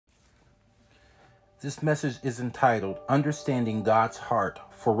This message is entitled, Understanding God's Heart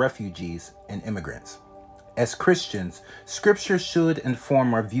for Refugees and Immigrants. As Christians, Scripture should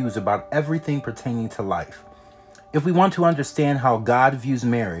inform our views about everything pertaining to life. If we want to understand how God views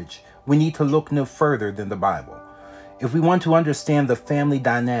marriage, we need to look no further than the Bible. If we want to understand the family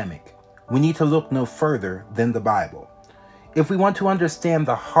dynamic, we need to look no further than the Bible. If we want to understand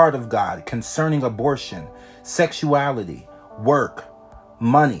the heart of God concerning abortion, sexuality, work,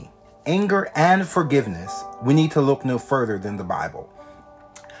 money, anger, and forgiveness, we need to look no further than the Bible.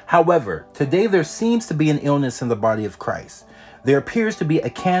 However, today there seems to be an illness in the body of Christ. There appears to be a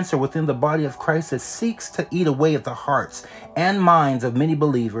cancer within the body of Christ that seeks to eat away at the hearts and minds of many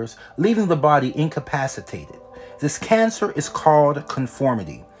believers, leaving the body incapacitated. This cancer is called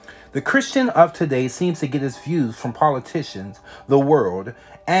conformity. The Christian of today seems to get his views from politicians, the world,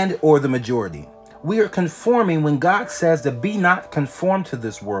 and or the majority. We are conforming when God says to be not conformed to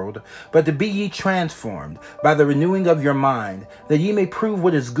this world, but to be ye transformed by the renewing of your mind, that ye may prove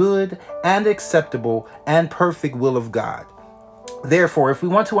what is good and acceptable and perfect will of God. Therefore, if we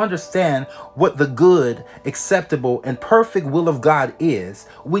want to understand what the good, acceptable, and perfect will of God is,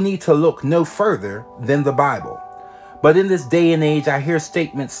 we need to look no further than the Bible. But in this day and age, I hear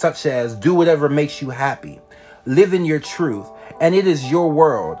statements such as, do whatever makes you happy, live in your truth, and it is your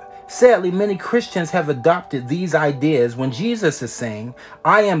world. Sadly, many Christians have adopted these ideas when Jesus is saying,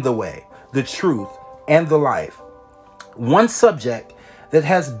 I am the way, the truth, and the life. One subject that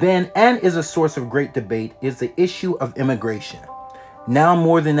has been and is a source of great debate is the issue of immigration. Now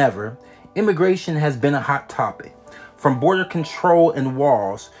more than ever, immigration has been a hot topic, from border control and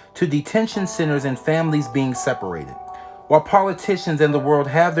walls to detention centers and families being separated. While politicians in the world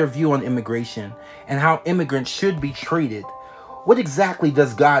have their view on immigration and how immigrants should be treated, what exactly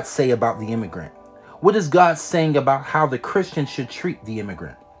does God say about the immigrant? What is God saying about how the Christian should treat the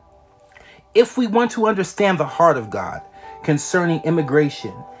immigrant? If we want to understand the heart of God concerning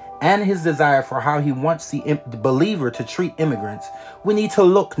immigration and his desire for how he wants the believer to treat immigrants, we need to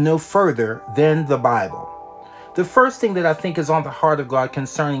look no further than the Bible. The first thing that I think is on the heart of God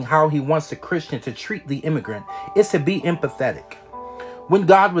concerning how he wants the Christian to treat the immigrant is to be empathetic. When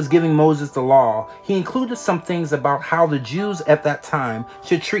God was giving Moses the law, he included some things about how the Jews at that time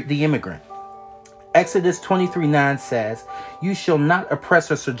should treat the immigrant. Exodus 23:9 says, you shall not oppress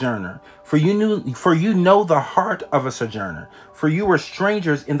a sojourner, for you know the heart of a sojourner, for you were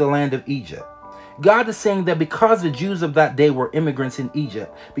strangers in the land of Egypt. God is saying that because the Jews of that day were immigrants in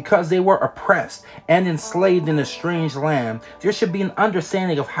Egypt, because they were oppressed and enslaved in a strange land, there should be an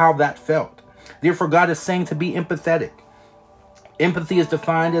understanding of how that felt. Therefore, God is saying to be empathetic. Empathy is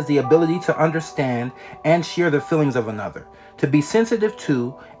defined as the ability to understand and share the feelings of another, to be sensitive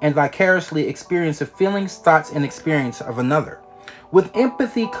to and vicariously experience the feelings, thoughts, and experience of another. With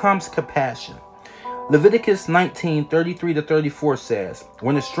empathy comes compassion. Leviticus 19:33-34 says,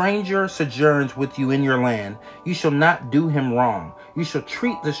 when a stranger sojourns with you in your land, you shall not do him wrong. You shall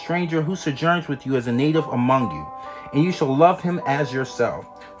treat the stranger who sojourns with you as a native among you, and you shall love him as yourself,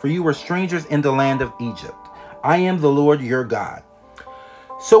 for you were strangers in the land of Egypt. I am the Lord your God.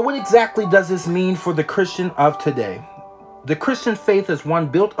 So what exactly does this mean for the Christian of today? The Christian faith is one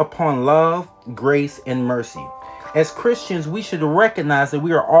built upon love, grace, and mercy. As Christians, we should recognize that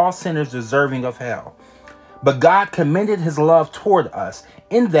we are all sinners deserving of hell. But God commended his love toward us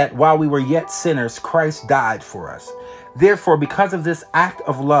in that while we were yet sinners, Christ died for us. Therefore, because of this act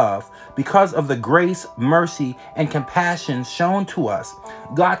of love, because of the grace, mercy, and compassion shown to us,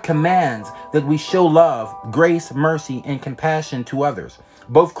 God commands that we show love, grace, mercy, and compassion to others,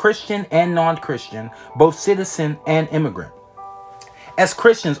 both Christian and non-Christian, both citizen and immigrant. As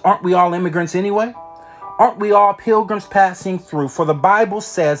Christians, aren't we all immigrants anyway? Aren't we all pilgrims passing through? For the Bible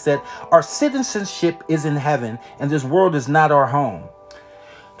says that our citizenship is in heaven and this world is not our home.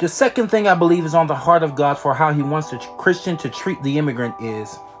 The second thing I believe is on the heart of God for how he wants the Christian to treat the immigrant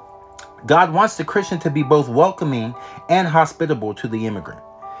is God wants the Christian to be both welcoming and hospitable to the immigrant.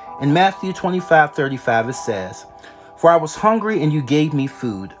 In Matthew 25:35 it says, for I was hungry and you gave me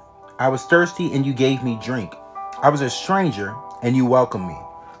food. I was thirsty and you gave me drink. I was a stranger and you welcomed me.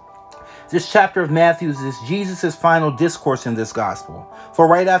 This chapter of Matthew is Jesus' final discourse in this gospel. For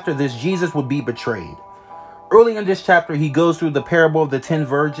right after this, Jesus would be betrayed. Early in this chapter, he goes through the parable of the 10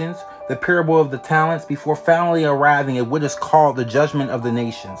 virgins, the parable of the talents, before finally arriving at what is called the judgment of the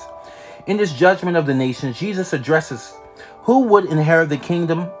nations. In this judgment of the nations, Jesus addresses who would inherit the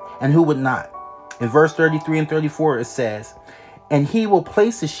kingdom and who would not. In verse 33 and 34, it says, and he will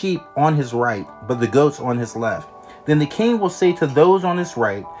place the sheep on his right, but the goats on his left. Then the king will say to those on his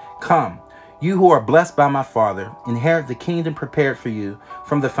right, come, you who are blessed by my Father, inherit the kingdom prepared for you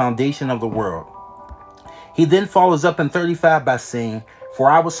from the foundation of the world. He then follows up in 35 by saying, "For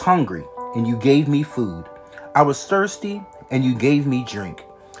I was hungry, and you gave me food. I was thirsty, and you gave me drink.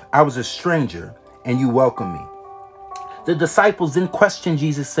 I was a stranger, and you welcomed me." The disciples then questioned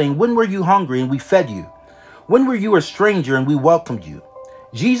Jesus, saying, "When were you hungry, and we fed you? When were you a stranger, and we welcomed you?"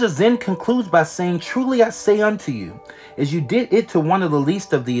 Jesus then concludes by saying, "Truly I say unto you, as you did it to one of the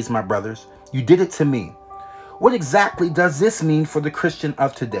least of these, my brothers, you did it to me." What exactly does this mean for the Christian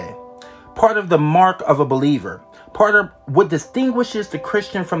of today? Part of the mark of a believer, part of what distinguishes the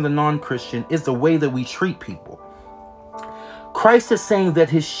Christian from the non-Christian, is the way that we treat people. Christ is saying that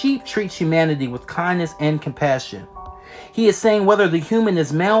his sheep treats humanity with kindness and compassion. He is saying whether the human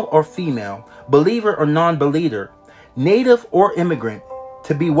is male or female, believer or non-believer, native or immigrant,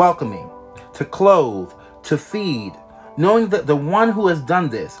 to be welcoming, to clothe, to feed, knowing that the one who has done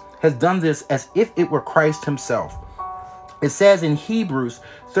this as if it were Christ himself. It says in Hebrews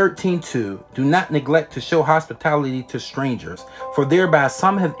 13:2, "Do not neglect to show hospitality to strangers, for thereby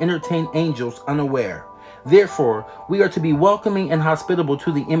some have entertained angels unaware." Therefore, we are to be welcoming and hospitable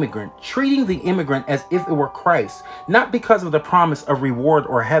to the immigrant, treating the immigrant as if it were Christ, not because of the promise of reward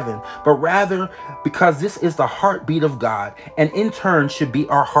or heaven, but rather because this is the heartbeat of God, and in turn should be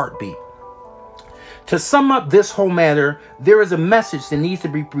our heartbeat. To sum up this whole matter, there is a message that needs to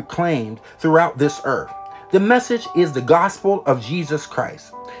be proclaimed throughout this earth. The message is the gospel of Jesus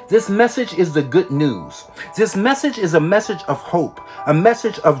Christ. This message is the good news. This message is a message of hope, a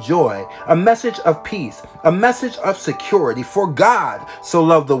message of joy, a message of peace, a message of security. For God so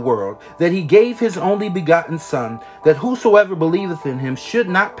loved the world that he gave his only begotten Son, that whosoever believeth in him should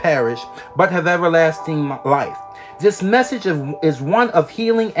not perish, but have everlasting life. This message is one of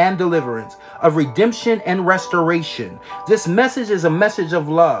healing and deliverance, of redemption and restoration. This message is a message of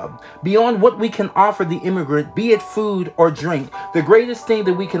love. Beyond what we can offer the immigrant, be it food or drink, the greatest thing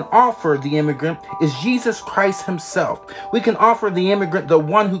that we can offer the immigrant is Jesus Christ himself. We can offer the immigrant the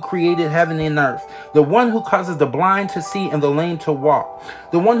one who created heaven and earth, the one who causes the blind to see and the lame to walk,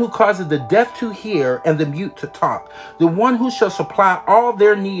 the one who causes the deaf to hear and the mute to talk, the one who shall supply all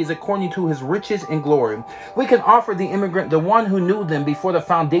their needs according to his riches and glory. We can offer the immigrant the one who knew them before the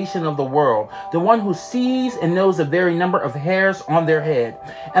foundation of the world, the one who sees and knows the very number of hairs on their head,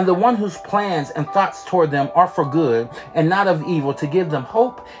 and the one whose plans and thoughts toward them are for good and not of evil, to give them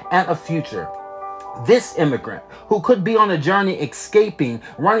hope and a future. This immigrant, who could be on a journey escaping,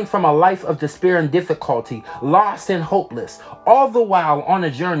 running from a life of despair and difficulty, lost and hopeless, all the while on a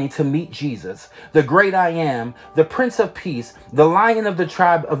journey to meet Jesus, the great I Am, the Prince of Peace, the Lion of the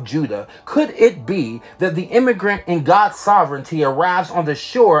tribe of Judah. Could it be that the immigrant in God's sovereignty arrives on the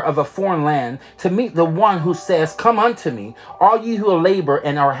shore of a foreign land to meet the one who says, "Come unto me, all ye who labor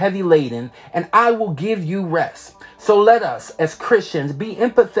and are heavy laden, and I will give you rest"? So let us, as Christians, be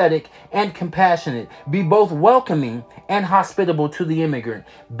empathetic and compassionate, be both welcoming and hospitable to the immigrant,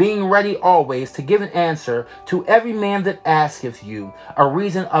 being ready always to give an answer to every man that asketh you a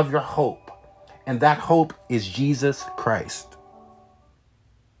reason of your hope. And that hope is Jesus Christ.